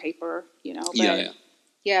your own paper. But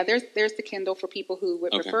yeah. There's the Kindle for people who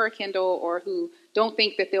would prefer a Kindle or who don't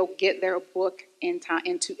think that they'll get their book in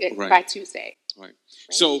time by Tuesday. Right.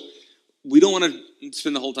 So we don't want to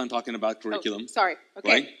spend the whole time talking about curriculum. Sorry. Okay.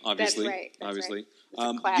 Right? Obviously. That's right. Obviously.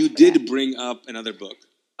 Right. You did bring up another book.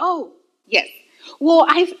 Oh, yes. Well,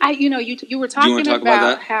 you were talking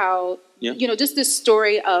about how, just this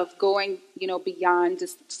story of going, beyond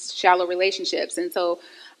just shallow relationships. And so,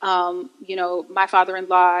 my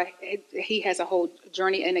father-in-law, he has a whole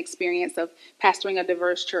journey and experience of pastoring a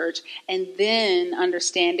diverse church and then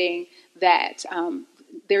understanding that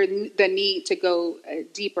the need to go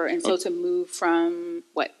deeper. And so to move from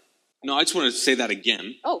what? No, I just want to say that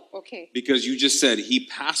again. Oh, okay. Because you just said he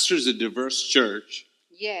pastors a diverse church.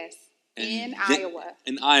 Yes. In Iowa.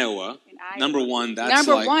 In Iowa. Number one,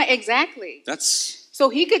 exactly. That's so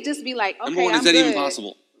he could just be like, okay, number one, is that even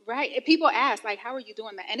possible? Right. People ask, like, how are you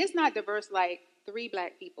doing that? And it's not diverse like 3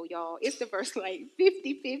 black people, y'all. It's diverse like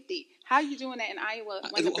 50-50. How are you doing that in Iowa?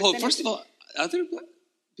 First of all, are there black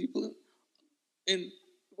people in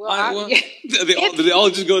Iowa? Do they all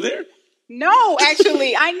just go there? No,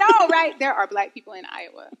 actually, I know, right? There are black people in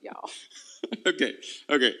Iowa, y'all. Okay.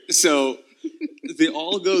 So they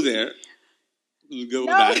all go there. We'll go with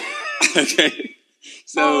that. Okay.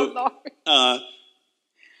 So,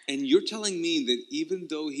 and you're telling me that even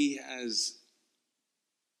though he has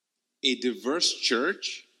a diverse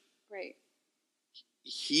church, right?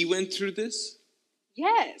 He went through this?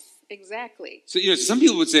 Yes, exactly. So, some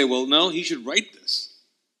people would say, well, no, he should write this.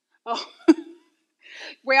 Oh.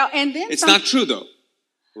 Well, and then it's not true though,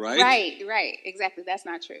 right? Right, exactly. That's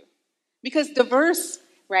not true. Because diverse,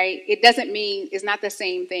 right, it doesn't mean, it's not the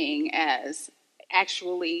same thing as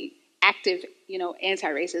actually active,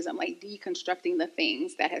 anti-racism, like deconstructing the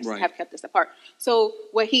things that have kept us apart. So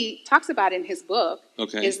what he talks about in his book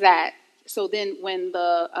is that, so then when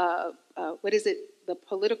the, the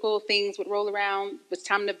political things would roll around, it was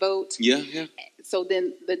time to vote. Yeah. So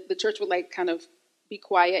then the church would like kind of be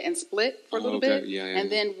quiet and split for a little bit. Yeah. And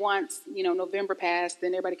then once, November passed,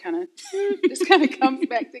 then everybody kind of just kind of comes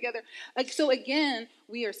back together. Like, so again,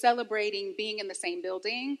 we are celebrating being in the same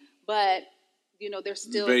building, but there's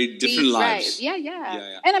still very different lives. Right.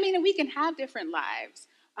 Yeah. And I mean, we can have different lives,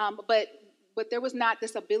 but there was not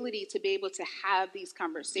this ability to be able to have these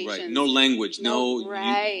conversations. Right. No language, no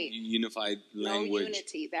unified language. No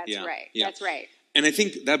unity. That's right. Yeah. That's right. And I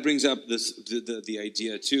think that brings up the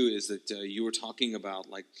idea too, is that you were talking about,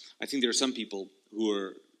 like, I think there are some people who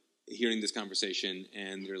are hearing this conversation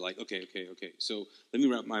and they're like, okay. So let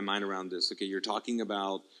me wrap my mind around this. Okay, you're talking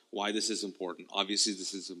about why this is important. Obviously,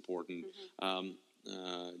 this is important.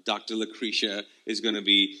 Dr. Lucretia is going to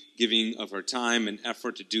be giving of her time and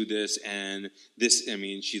effort to do this, and this, I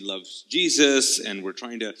mean, she loves Jesus, and we're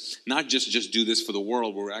trying to not just do this for the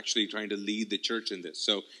world, we're actually trying to lead the church in this.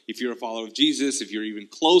 So if you're a follower of Jesus, if you're even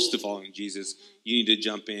close to following Jesus, you need to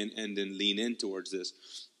jump in and then lean in towards this.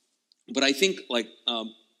 But I think,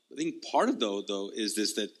 part of though is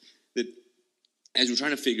this, that as we're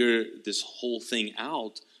trying to figure this whole thing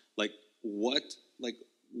out,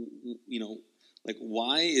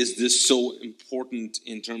 why is this so important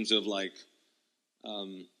in terms of when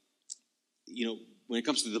it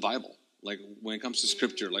comes to the Bible, like when it comes to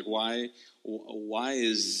Scripture, like why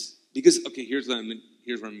is, because, okay, here's what I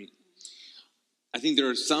mean. I think there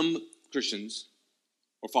are some Christians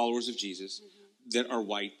or followers of Jesus that are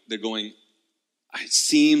white. They're going, it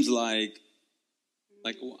seems like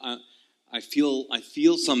I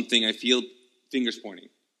feel something. I feel fingers pointing.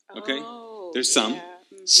 Okay, there's some. Yeah.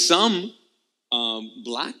 Some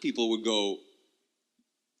black people would go,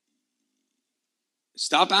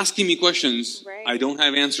 stop asking me questions I don't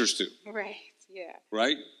have answers to. Right. Yeah.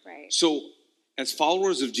 Right. Right. So, as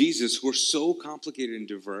followers of Jesus, we're so complicated and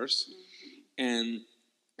diverse, and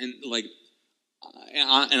I'm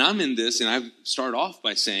in this, and I've started off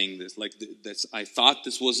by saying this, I thought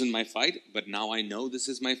this wasn't my fight, but now I know this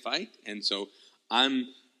is my fight, and so I'm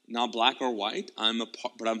not black or white.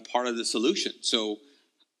 But I'm part of the solution. So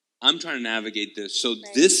I'm trying to navigate this. So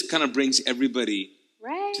this kind of brings everybody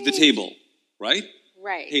to the table, right?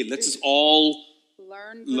 Right. Hey, let's just all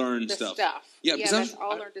learn the stuff. Yeah, let's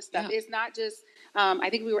all learn the stuff. Yeah. It's not just,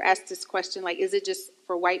 I think we were asked this question, like, is it just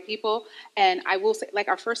for white people? And I will say, like,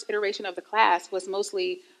 our first iteration of the class was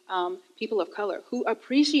mostly people of color who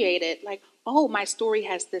appreciated, like, oh, my story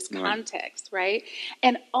has this context, right?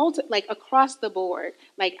 And across the board,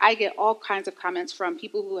 like, I get all kinds of comments from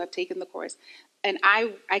people who have taken the course. And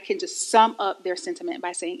I can just sum up their sentiment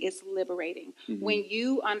by saying it's liberating. When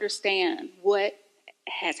you understand what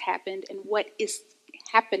has happened and what is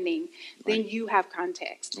happening, then you have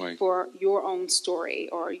context for your own story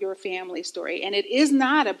or your family story. And it is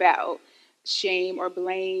not about shame or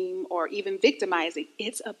blame or even victimizing.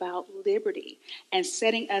 It's about liberty and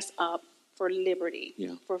setting us up for liberty,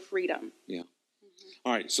 for freedom. Yeah.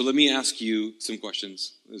 All right, so let me ask you some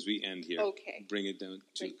questions as we end here. Okay. Bring it down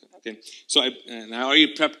to, okay. So I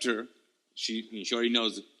already prepped her. She already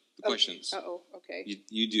knows the questions. Okay.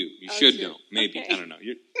 You do. You should know. Maybe. Okay. I don't know.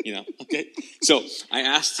 Okay. So I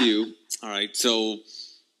asked you, all right, so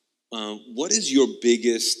what is your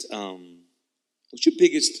biggest, what's your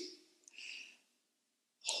biggest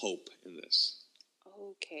hope in this?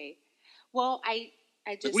 Okay. Well, I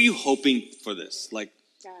just... Like, what are you hoping for this? Like,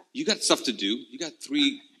 you got stuff to do. You got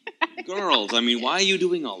 3 girls. I mean, why are you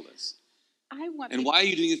doing all this? Why are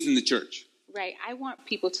you doing this in the church? Right. I want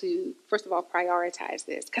people to, first of all, prioritize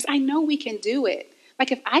this, because I know we can do it.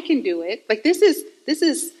 Like, if I can do it, like, this is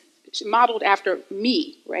modeled after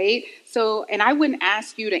me, right? So, and I wouldn't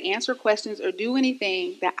ask you to answer questions or do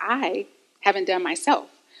anything that I haven't done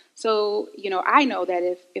myself. So, I know that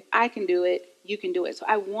if I can do it, you can do it. So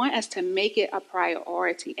I want us to make it a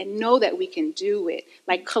priority and know that we can do it,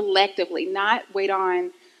 like, collectively, not wait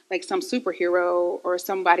on, like, some superhero or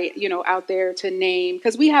somebody, out there to name,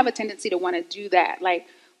 because we have a tendency to want to do that. Like,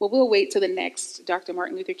 well, we'll wait till the next Dr.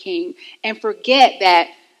 Martin Luther King and forget that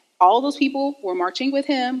all those people were marching with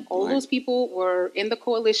him. All those people were in the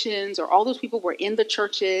coalitions, or all those people were in the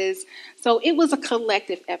churches. So it was a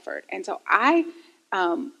collective effort. And so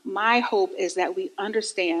my hope is that we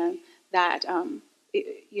understand that,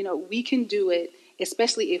 we can do it,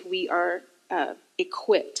 especially if we are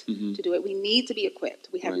equipped to do it. We need to be equipped.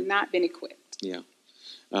 We have not been equipped. Yeah.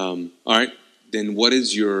 All right. Then what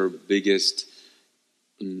is your biggest,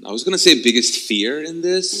 I was going to say biggest fear in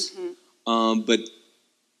this, but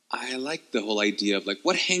I like the whole idea of like,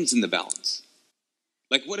 what hangs in the balance?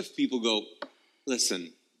 Like, what if people go,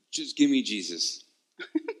 listen, just give me Jesus.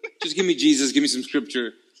 Just give me Jesus, give me some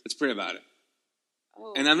scripture. Let's pray about it.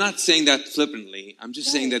 Oh. And I'm not saying that flippantly. I'm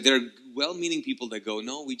just saying that there are well-meaning people that go,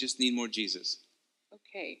 no, we just need more Jesus.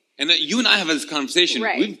 Okay. And that you and I have had this conversation.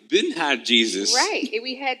 We've had Jesus. Right.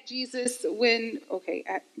 We had Jesus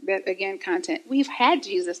that again, content. We've had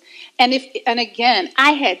Jesus. And again,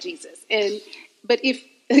 I had Jesus. But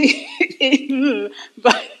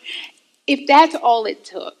if that's all it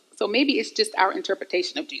took, so maybe it's just our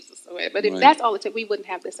interpretation of Jesus. But if that's all it took, we wouldn't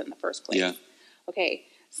have this in the first place. Yeah. Okay.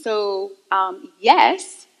 So,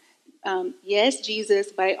 yes,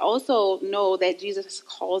 Jesus, but I also know that Jesus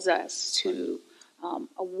calls us to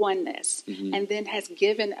a oneness, and then has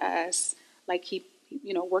given us, like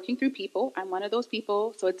working through people. I'm one of those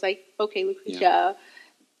people. So it's like, okay, Lucretia,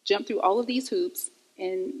 jump through all of these hoops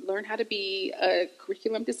and learn how to be a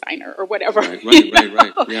curriculum designer or whatever.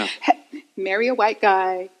 Right. Yeah. Marry a white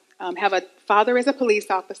guy. Have a father as a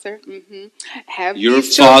police officer. Have your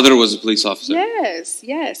father was a police officer. Yes.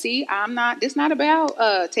 See, it's not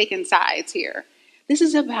about taking sides here. This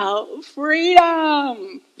is about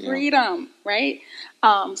freedom. Freedom, right?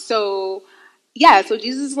 So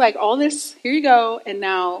Jesus is like, all this, here you go, and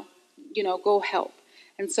now, go help.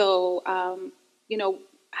 And so,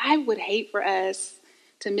 I would hate for us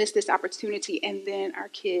to miss this opportunity, and then our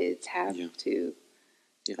kids have to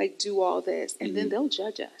do all this, and then they'll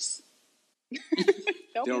judge us.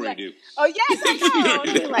 They already do. Oh, yes, I know.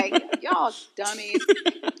 They'll be like, y'all dummies.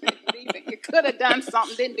 You could have done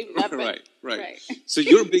something, didn't do nothing. Right. So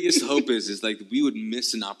your biggest hope is like we would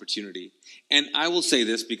miss an opportunity. And I will say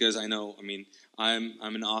this because I know, I'm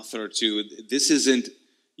an author too. This isn't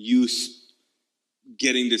you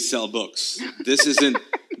getting to sell books. This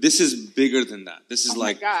is bigger than that. This is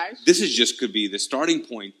this is just could be the starting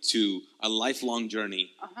point to a lifelong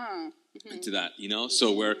journey into that,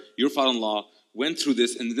 So where your father-in-law went through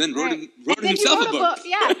this and then wrote himself a book.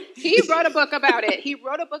 Yeah, he wrote a book about it. He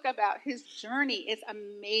wrote a book about his journey. It's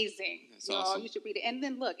amazing. That's awesome. You should read it. And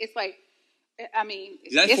then look, it's like, did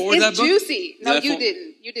I forward that book? It's juicy. No, you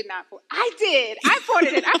didn't. You did not forward. I did. I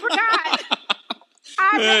forwarded it. I forgot.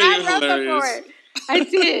 I wrote the forward. I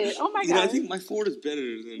did. Oh my God. I think my forward is better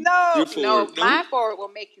than your forward. No, my forward will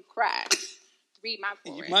make you cry. Read my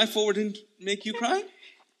forward. My forward didn't make you cry?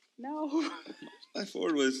 No. My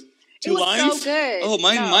forward was 2 lines. So good. Oh,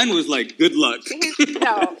 mine was like good luck.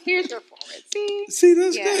 Here's your forward. See,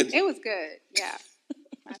 that's good. It was good. Yeah.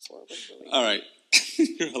 My forward was really good. All right.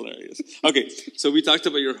 You're hilarious. Okay, so we talked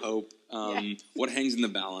about your hope. What hangs in the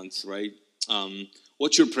balance, right?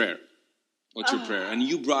 What's your prayer? What's your prayer? And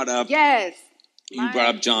you brought up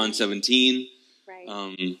John 17.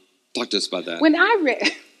 Right. Talk to us about that. When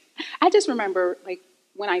I just remember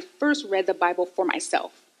when I first read the Bible for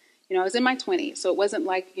myself. I was in my 20s, so it wasn't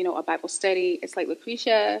like, a Bible study. It's like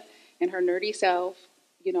Lucretia and her nerdy self,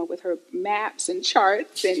 with her maps and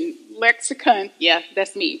charts and lexicon. Yeah,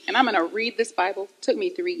 that's me. And I'm going to read this Bible. It took me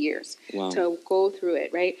 3 years to go through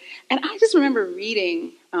it, right? And I just remember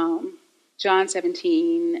reading John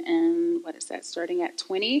 17 and what is that, starting at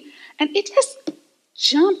 20. And it just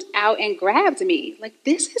jumped out and grabbed me. Like,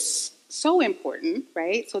 this is so important,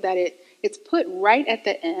 right? So that it's put right at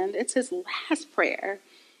the end. It's his last prayer.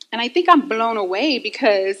 And I think I'm blown away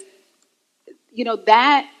because,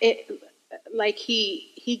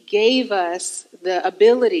 he gave us the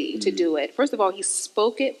ability to do it. First of all, he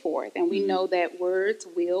spoke it forth, and we know that words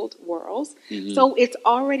wield worlds. So it's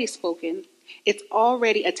already spoken. It's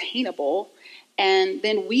already attainable. And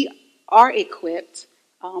then we are equipped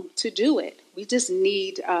to do it. We just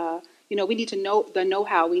need, we need to know the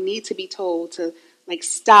know-how. We need to be told to,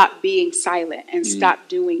 stop being silent and stop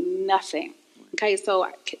doing nothing. Okay, so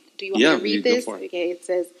do you want me to read this? Okay, it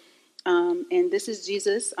says, and this is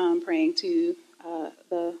Jesus praying to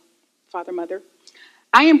the Father, Mother.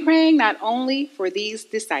 I am praying not only for these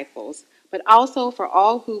disciples, but also for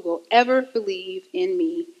all who will ever believe in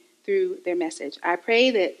me through their message. I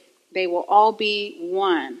pray that they will all be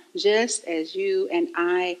one, just as you and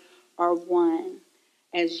I are one.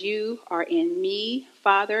 As you are in me,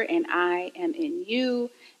 Father, and I am in you,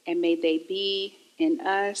 and may they be in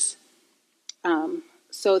us,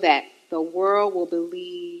 so that the world will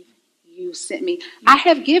believe you sent me. I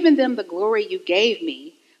have given them the glory you gave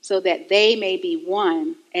me, so that they may be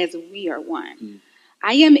one as we are one.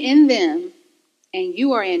 I am in them, and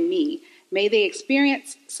you are in me. May they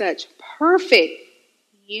experience such perfect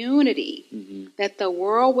unity, that the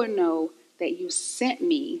world will know that you sent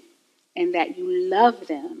me and that you love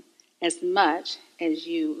them as much as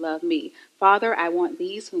you love me. Father, I want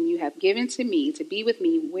these whom you have given to me to be with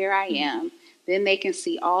me where I am. Then they can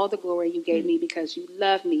see all the glory you gave me because you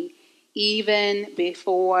love me even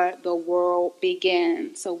before the world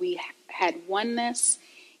began. So we had oneness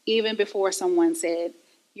even before someone said,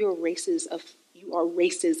 you are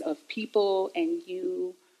races of people, and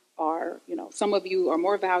you are, some of you are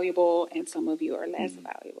more valuable and some of you are less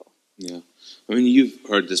valuable. Yeah. I mean, you've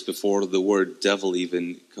heard this before. The word devil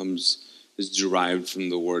even is derived from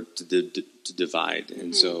the word to divide.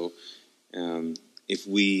 And so if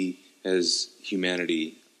we, as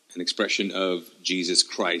humanity, an expression of Jesus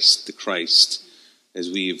Christ, the Christ, as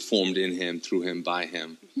we have formed in him, through him, by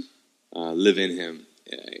him, live in him,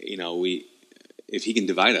 if he can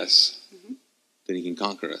divide us, then he can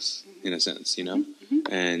conquer us, in a sense,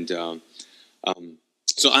 And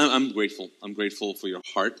so I'm grateful. I'm grateful for your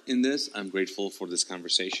heart in this. I'm grateful for this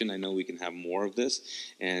conversation. I know we can have more of this.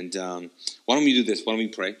 And why don't we do this? Why don't we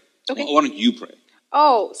pray? Okay. Why don't you pray?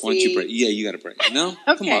 Oh, see. Why don't you pray? Yeah, you got to pray. No?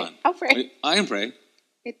 Okay, Come on. I'll pray. I can pray.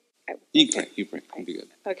 You pray. You pray. I'll be good.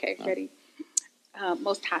 Okay, ready.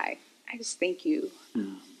 Most High, I just thank you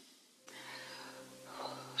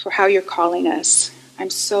for how you're calling us. I'm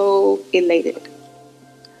so elated.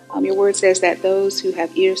 Your word says that those who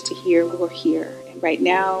have ears to hear will hear. And right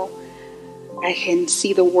now, I can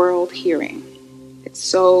see the world hearing. It's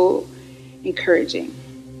so encouraging.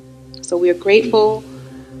 So we are grateful.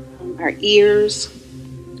 Our ears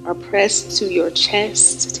are pressed to your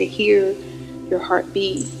chest to hear your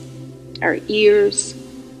heartbeat. Our ears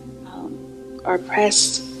are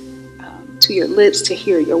pressed to your lips to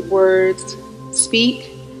hear your words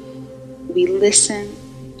speak. We listen.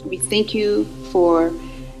 We thank you for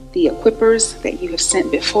the equippers that you have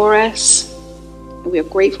sent before us. And we are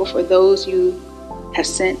grateful for those you have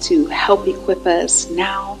sent to help equip us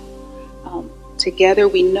now. Together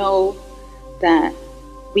we know that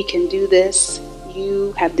we can do this.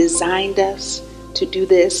 You have designed us to do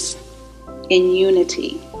this in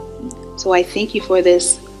unity. So I thank you for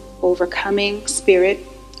this overcoming spirit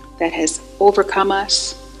that has overcome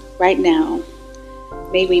us right now.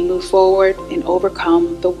 May we move forward and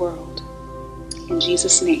overcome the world. In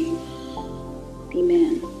Jesus' name,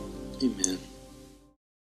 amen. Amen.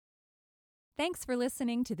 Thanks for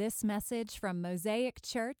listening to this message from Mosaic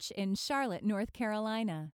Church in Charlotte, North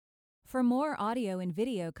Carolina. For more audio and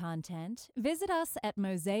video content, visit us at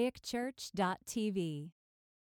mosaicchurch.tv.